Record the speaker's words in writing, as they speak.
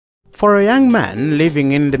For a young man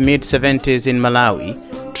living in the mid-70s in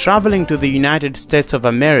Malawi, traveling to the United States of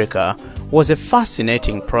America was a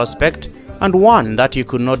fascinating prospect and one that you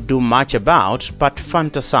could not do much about but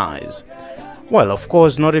fantasize. Well, of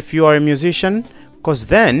course not if you are a musician, cause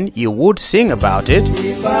then you would sing about it.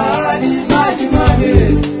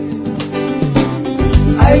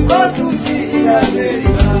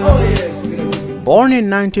 Born in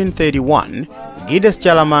 1931, Giddes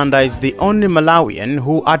Chalamanda is the only Malawian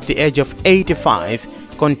who at the age of 85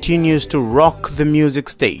 continues to rock the music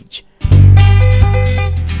stage.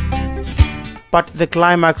 But the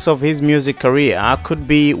climax of his music career could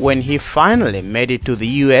be when he finally made it to the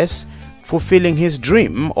US, fulfilling his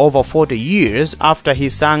dream over 40 years after he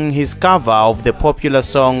sang his cover of the popular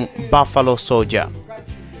song Buffalo Soldier.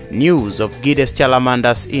 News of Giddes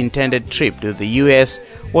Chalamanda's intended trip to the US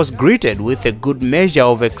was greeted with a good measure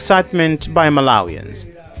of excitement by Malawians.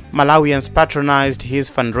 Malawians patronized his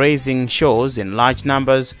fundraising shows in large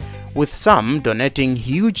numbers, with some donating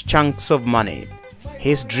huge chunks of money.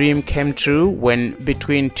 His dream came true when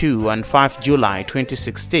between 2 and 5 July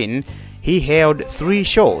 2016, he held 3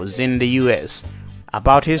 shows in the US.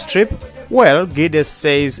 About his trip, well, Giddes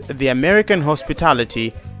says the American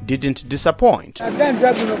hospitality didn't disappoint.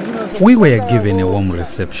 We were given a warm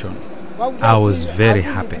reception. I was very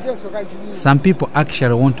happy. Some people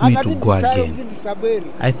actually want me to go again.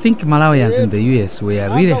 I think Malawians in the US were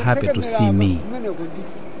really happy to see me.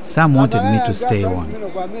 Some wanted me to stay on.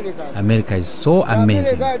 America is so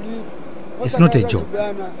amazing. It's not a joke.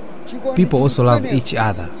 People also love each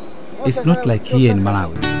other. It's not like here in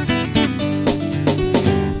Malawi.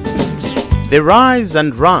 The rise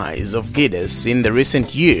and rise of Giddes in the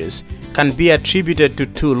recent years can be attributed to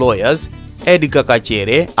 2 lawyers, Edgar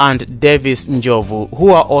Kachere and Davis Njovu, who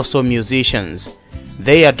are also musicians.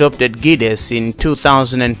 They adopted Giddes in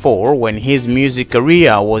 2004 when his music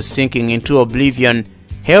career was sinking into oblivion,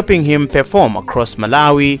 helping him perform across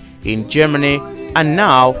Malawi, in Germany, and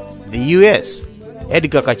now the US.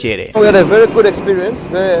 Edgar Kachere. We had a very good experience,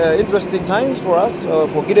 very interesting times for us,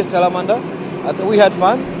 for Giddes Chalamanda. I think we had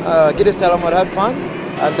fun, Giddes Chalamanda had fun,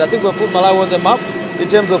 and I think we put Malawi on the map in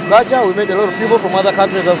terms of culture. We met a lot of people from other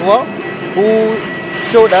countries as well who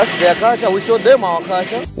showed us their culture, we showed them our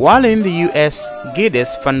culture. While in the US,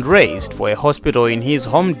 Giddes fundraised for a hospital in his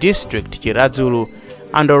home district, Chiradzulu,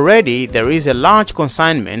 and already there is a large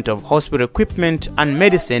consignment of hospital equipment and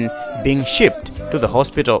medicine being shipped to the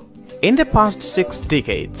hospital. In the past 6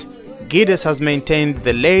 decades, Giddes has maintained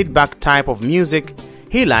the laid-back type of music.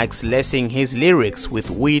 He likes lacing his lyrics with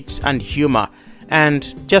wit and humor,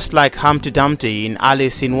 and just like Humpty Dumpty in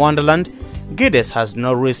Alice in Wonderland, Giddes has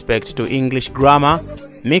no respect to English grammar,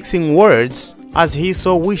 mixing words as he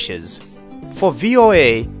so wishes. For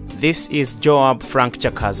VOA, this is Joab Frank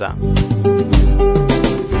Chakaza.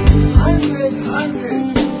 100